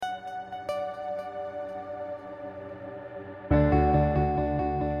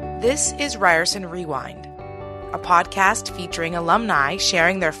This is Ryerson Rewind, a podcast featuring alumni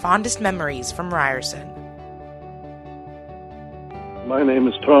sharing their fondest memories from Ryerson. My name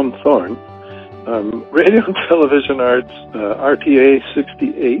is Tom Thorne. I'm Radio and Television Arts RTA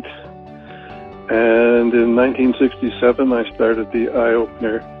 68, and in 1967 I started the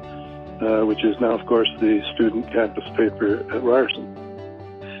Eyeopener, which is now, of course, the student campus paper at Ryerson.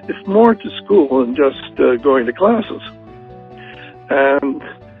 It's more to school than just going to classes. And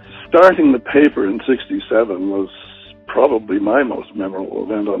starting the paper in 67 was probably my most memorable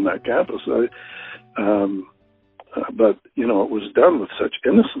event on that campus. But, you know, it was done with such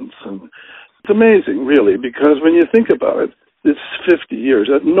innocence. And it's amazing, really, because when you think about it, it's 50 years.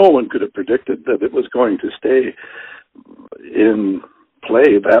 No one could have predicted that it was going to stay in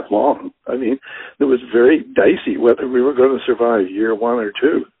play that long. I mean, it was very dicey whether we were going to survive year one or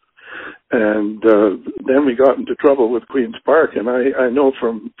two. And then we got into trouble with Queen's Park, and I know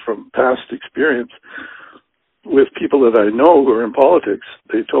from past experience with people that I know who are in politics,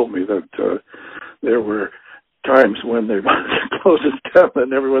 they told me that there were times when they wanted to close it down,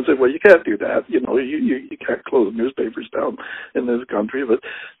 and everyone said, well, you can't do that. You know, you can't close newspapers down in this country. But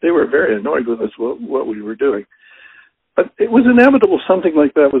they were very annoyed with us, what we were doing. But it was inevitable something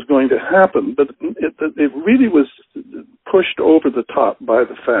like that was going to happen, but it really was pushed over the top by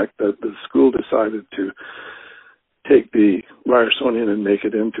the fact that the school decided to take the Ryersonian and make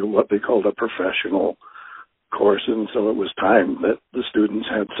it into what they called a professional course, and so it was time that the students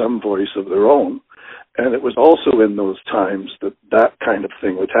had some voice of their own. And it was also in those times that kind of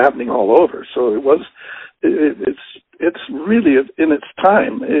thing was happening all over. So it's really in its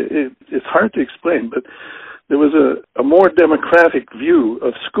time. It's hard to explain, but there was a more democratic view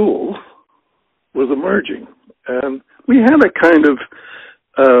of school was emerging. And we had a kind of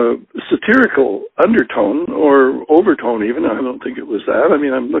satirical undertone or overtone even. I don't think it was that. I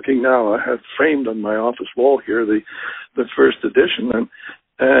mean, I'm looking now. I have framed on my office wall here the first edition.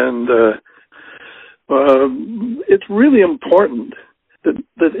 And it's really important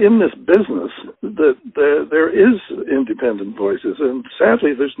that in this business that there is independent voices. And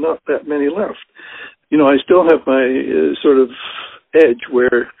sadly, there's not that many left. You know, I still have my sort of edge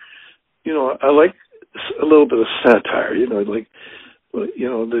where, you know, I like a little bit of satire, you know, like, you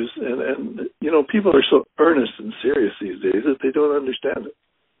know, and you know, people are so earnest and serious these days that they don't understand it.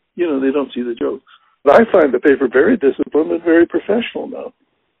 You know, they don't see the jokes. But I find the paper very disciplined and very professional now.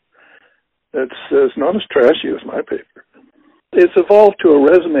 It's not as trashy as my paper. It's evolved to a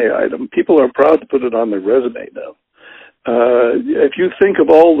resume item. People are proud to put it on their resume now. If you think of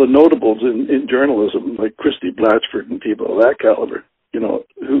all the notables in journalism, like Christy Blatchford and people of that caliber, you know,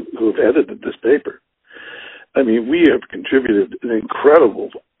 who have edited this paper, I mean, we have contributed an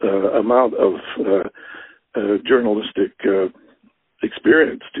incredible amount of journalistic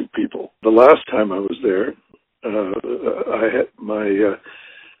experience to people. The last time I was there, I had my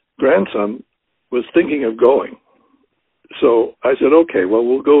grandson was thinking of going. So I said, okay, well,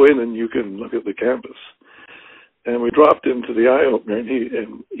 we'll go in and you can look at the campus. And we dropped into the Eyeopener,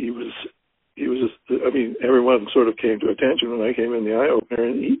 and he was I mean, everyone sort of came to attention when I came in the Eyeopener,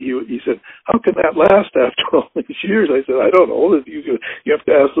 and he said, how can that last after all these years? I said, I don't know. You have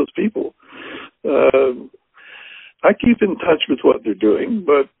to ask those people. I keep in touch with what they're doing,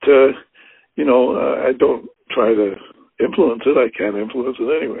 but, you know, I don't try to influence it. I can't influence it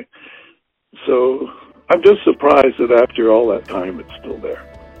anyway. So I'm just surprised that after all that time, it's still there.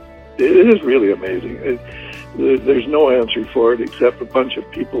 It is really amazing. There's no answer for it except a bunch of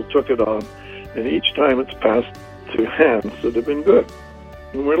people took it on, and each time it's passed to hands that have been good.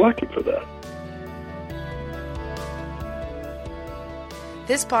 And we're lucky for that.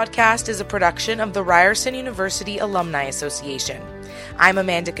 This podcast is a production of the Ryerson University Alumni Association. I'm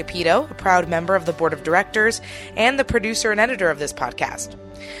Amanda Capito, a proud member of the board of directors and the producer and editor of this podcast.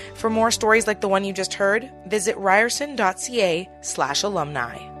 For more stories like the one you just heard, visit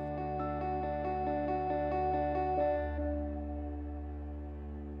ryerson.ca/alumni.